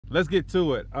let's get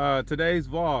to it. Today's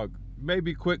vlog may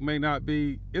be quick, may not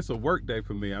be. It's a work day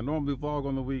for me. I normally vlog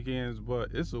on the weekends, but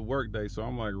it's a work day, so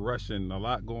I'm like rushing. A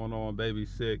lot going on, baby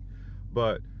sick,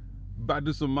 but about to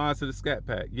do some mods to the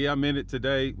Scatpack. Yeah, I'm in it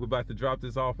today. We're about to drop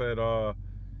this off at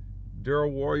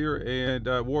Daryl Warrior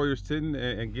and Warriors Tinting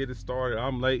and get it started.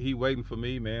 I'm late. He waiting for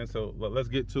me, man. So let's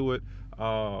get to it.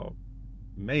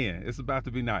 Man, it's about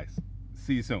to be nice.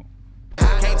 See you soon.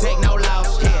 Can't take no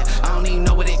loss, yeah. I don't even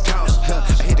know what it costs.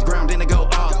 I hit the ground, then it go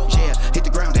off, yeah. Hit the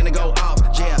ground, then it go off,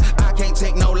 yeah. I can't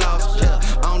take no loss, yeah.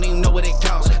 I don't even know what it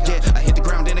costs, yeah. I hit the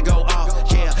ground, then it go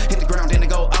off, yeah. Hit the ground, then it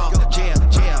go off, yeah,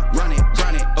 yeah. Run it,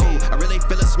 ooh. I really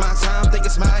feel it's my time, think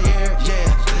it's my year,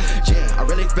 yeah, yeah. I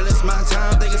really feel it's my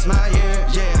time, think it's my year,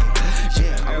 yeah,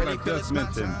 yeah. I really feel it's my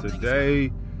time.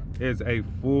 Today is a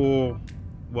full,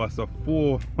 well, it's a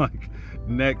full like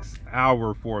next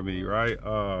hour for me, right?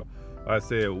 I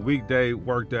said weekday,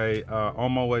 work day,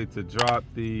 on my way to drop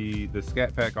the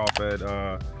Scatpack off at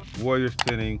Warriors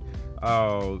Tinting.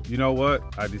 You know what?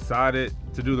 I decided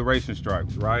to do the racing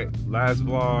stripes, right? Last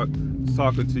vlog, was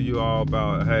talking to you all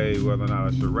about, hey, whether or not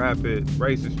I should wrap it,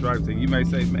 racing stripes. And you may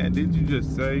say, man, did you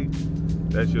just say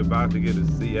that you're about to get a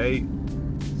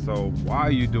C8? So why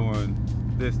are you doing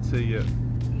this to you?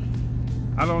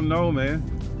 I don't know, man.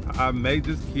 I may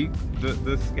just keep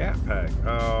the Scatpack.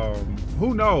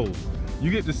 Who knows? You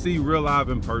get to see real live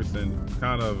in person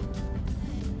kind of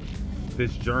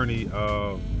this journey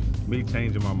of me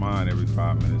changing my mind every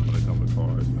 5 minutes when it comes to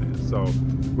cars, man. So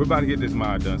we're about to get this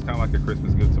mod done. It's kind of like a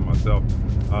Christmas gift to myself.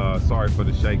 Sorry for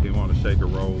the shaking on the shaker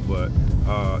road, but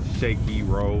shaky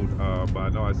road. But I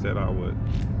know I said I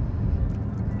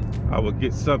would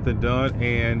get something done,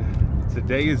 and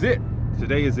today is it.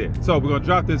 Today is it. So we're gonna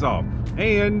drop this off,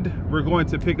 and we're going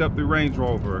to pick up the Range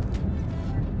Rover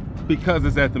because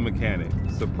it's at the mechanic.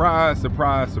 Surprise,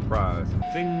 surprise, surprise.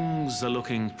 Things are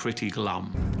looking pretty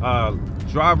glum.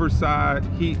 Driver's side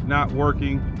heat not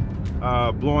working,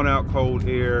 blowing out cold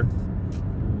air.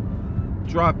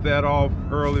 Dropped that off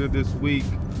earlier this week.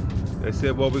 They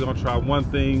said, well, we're gonna try one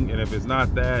thing, and if it's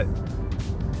not that,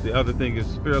 the other thing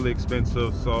is fairly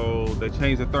expensive. So they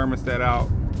changed the thermostat out.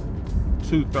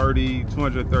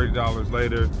 $230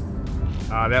 later.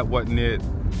 That wasn't it.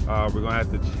 We're gonna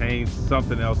have to change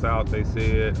something else out, they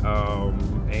said,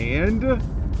 and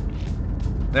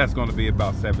that's gonna be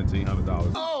about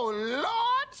 $1,700. Oh,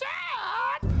 Lord,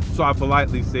 child. So I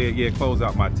politely said, yeah, close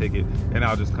out my ticket and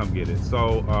I'll just come get it.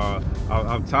 So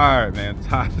I'm tired, man. I'm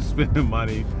tired of spending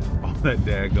money on that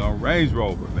daggone Range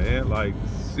Rover, man. Like,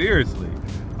 seriously.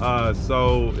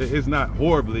 So it's not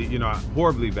horribly,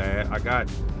 horribly bad.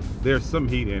 There's some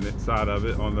heat inside of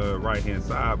it on the right hand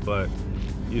side, but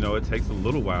it takes a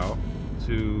little while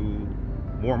to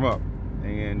warm up,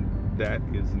 and that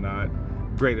is not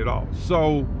great at all.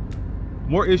 So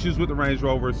more issues with the Range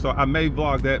Rover. So I may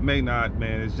vlog that, may not,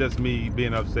 man. It's just me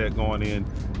being upset going in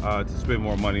to spend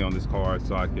more money on this car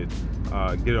so I could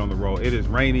get it on the road. It is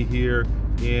rainy here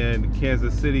in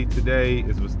Kansas City today.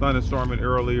 It was thunderstorming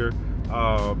earlier.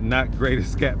 Not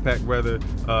greatest Scatpack weather.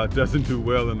 Doesn't do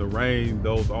well in the rain.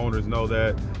 Those owners know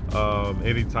that.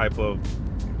 Any type of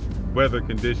weather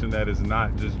condition that is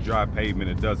not just dry pavement,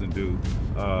 it doesn't do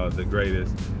the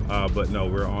greatest. But no,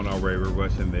 we're on our way. We're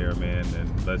rushing there, man,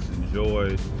 and let's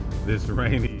enjoy this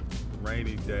rainy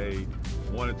day.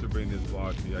 Wanted to bring this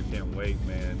vlog to you. I can't wait,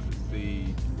 man, to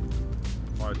see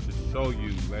or to show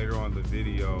you later on the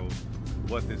video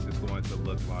what this is going to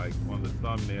look like. On the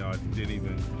thumbnail, I didn't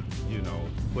even,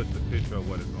 put the picture of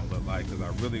what it's going to look like, because I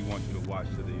really want you to watch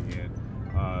to the end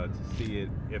to see it.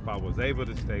 If I was able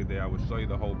to stay there, I would show you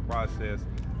the whole process,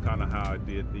 kind of how I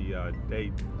did the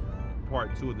day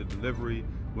part 2 of the delivery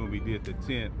when we did the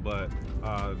tint. But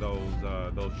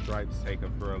those stripes take a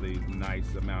fairly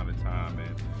nice amount of time,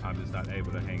 and I'm just not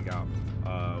able to hang out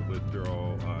with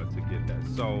Daryl to get that.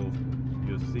 So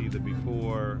you'll see the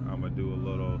before. I'm gonna do a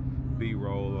little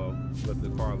B-roll of what the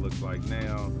car looks like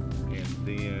now, and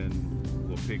then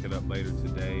we'll pick it up later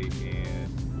today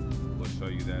and we'll show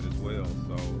you that as well.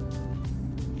 So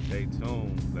stay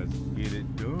tuned. Let's get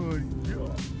it done.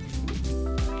 Yeah.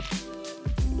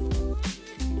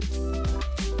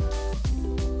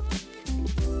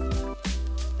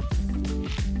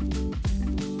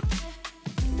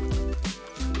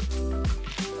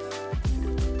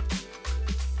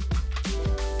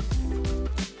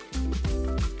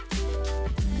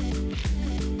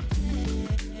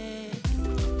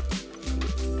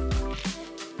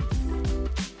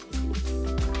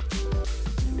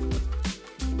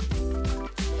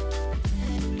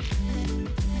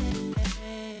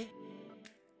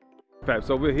 Fab,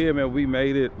 so we're here, man. We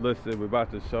made it. Listen, we're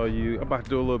about to show you. I'm about to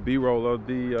do a little B-roll of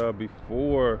the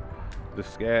before the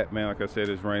scat, man. Like I said,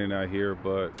 it's raining out here,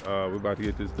 but we're about to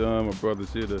get this done. My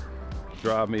brother's here to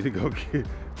drive me to go get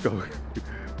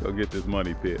this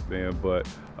money pit, man. But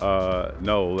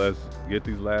no, let's get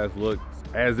these last looks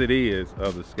as it is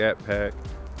of the Scat Pack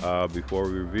before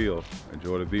we reveal.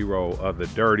 Enjoy the B-roll of the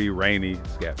dirty, rainy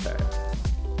Scat Pack.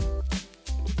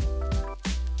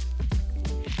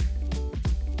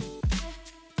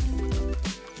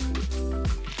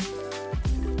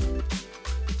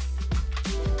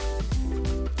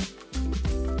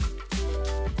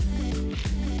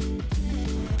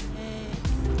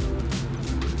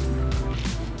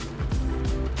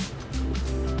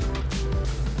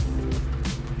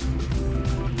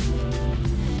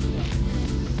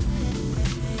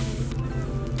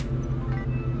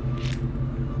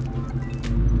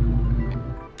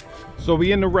 So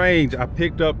we in the range. I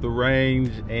picked up the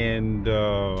range and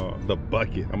the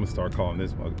bucket. I'm gonna start calling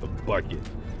this one the bucket.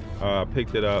 I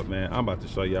picked it up, man. I'm about to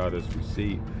show y'all this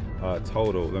receipt.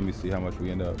 Total, let me see how much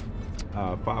we end up.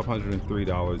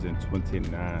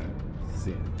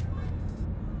 $503.29.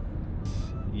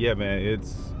 Yeah, man,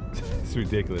 it's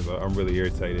ridiculous. I'm really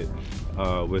irritated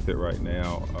with it right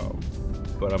now.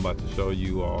 But I'm about to show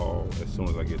you all as soon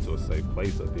as I get to a safe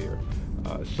place up here.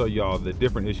 Show y'all the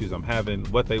different issues I'm having,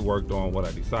 what they worked on, what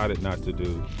I decided not to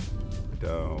do.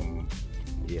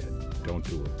 Yeah, don't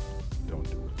do it. Don't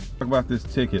do it. Talk about this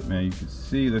ticket, man. You can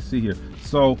see, let's see here.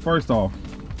 So first off,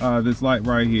 this light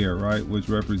right here, right, which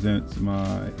represents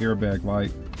my airbag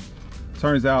light.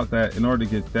 Turns out that in order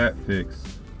to get that fixed,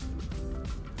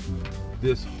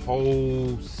 this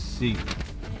whole seat,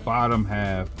 bottom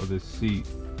half of this seat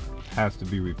has to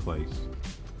be replaced.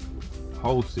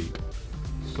 Whole seat.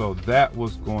 So that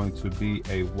was going to be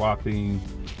a whopping,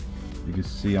 you can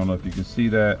see, I don't know if you can see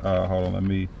that. Hold on, let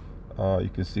me, you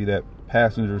can see that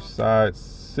passenger side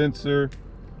sensor,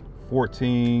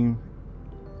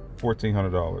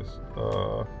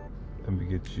 $1,400. Let me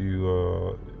get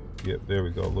you, yep, there we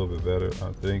go, a little bit better,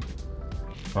 I think.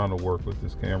 Trying to work with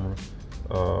this camera.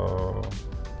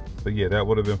 But yeah, that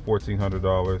would have been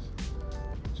 $1,400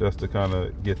 just to kind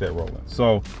of get that rolling.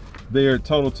 So their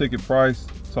total ticket price,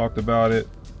 talked about it,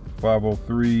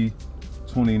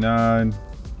 $503.29.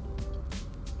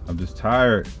 I'm just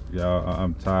tired, y'all.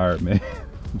 I'm tired, man.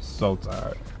 I'm so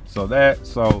tired. So they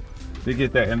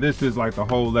get that, and this is like the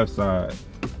whole left side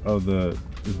of the,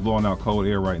 it's blowing out cold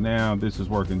air right now. This is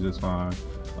working just fine.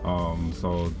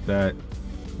 So that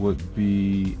would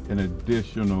be an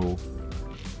additional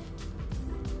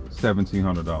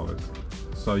 $1,700.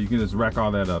 So you can just rack all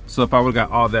that up. So if I would have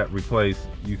got all that replaced,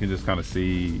 you can just kind of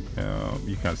see,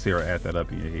 you kind of see or add that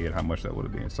up in your head, how much that would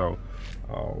have been. So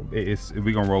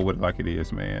we're gonna roll with it like it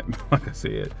is, man. Like I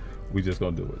said, we just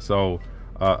gonna do it. So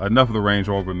enough of the Range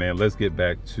Rover, man. Let's get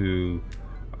back to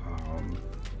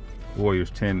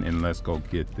Warriors Tinting and let's go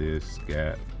get this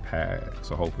Scat Pack.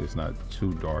 So hopefully it's not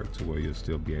too dark to where you'll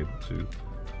still be able to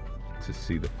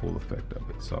see the full effect of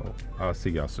it. So I'll see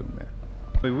y'all soon, man.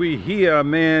 We here,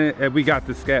 man, and we got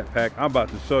the Scat Pack. I'm about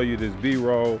to show you this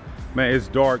B-roll. Man, it's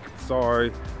dark,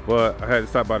 sorry, but I had to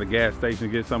stop by the gas station to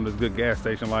get some of this good gas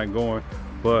station light going.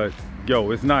 But yo,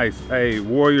 it's nice. Hey,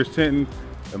 Warriors Tinting,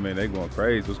 I mean, they going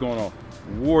crazy. What's going on?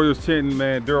 Warriors Tinting,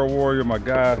 man. Daryl Warrior, my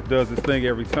guy, does this thing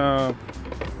every time.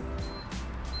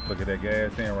 Look at that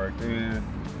gas hand right there.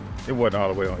 It wasn't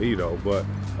all the way on E though, but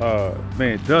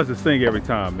man, does this thing every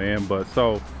time, man. But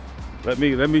so let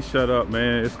me shut up,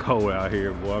 man. It's cold out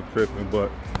here, boy. I'm tripping, but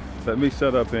let me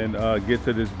shut up and get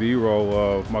to this B-roll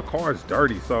of my car is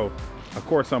dirty. So of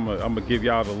course I'm gonna give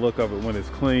y'all the look of it when it's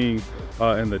clean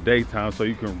in the daytime, so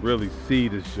you can really see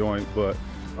this joint. But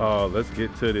let's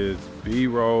get to this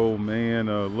B-roll, man.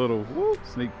 A little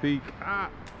sneak peek.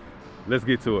 Let's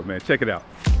get to it, man. Check it out.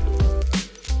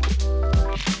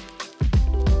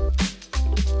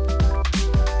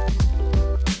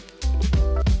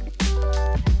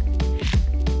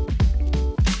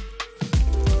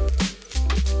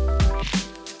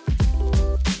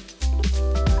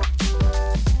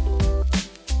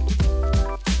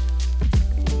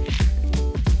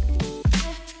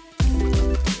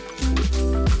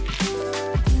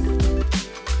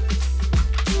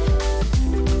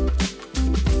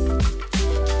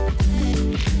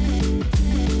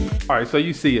 All right, so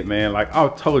you see it, man. Like I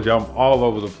told you, I'm all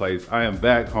over the place. I am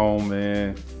back home,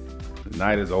 man. The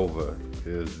night is over.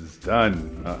 It's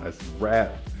done. It's a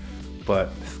wrap.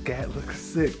 But the Scat looks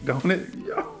sick, don't it?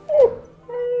 Yo,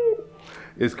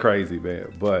 it's crazy,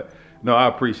 man. But no, I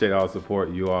appreciate all the support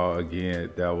you all again.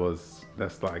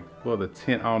 That's like, well, the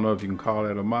 10th. I don't know if you can call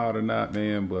that a mod or not,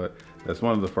 man, but that's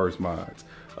one of the first mods.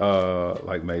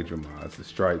 like major mods. The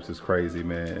stripes is crazy,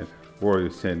 man.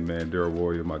 Warriors Tinting, man. Daryl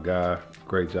Warrior, my guy.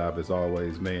 Great job as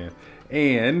always, man.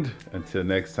 And until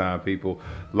next time, people,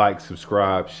 like,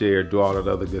 subscribe, share, do all that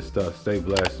other good stuff. Stay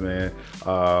blessed, man.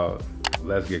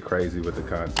 Let's get crazy with the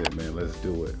content, man. Let's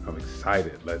do it. I'm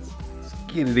excited. Let's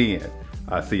get it in.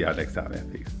 I'll see y'all next time, man.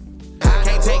 Peace. I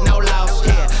can't take no loss,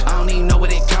 yeah. I don't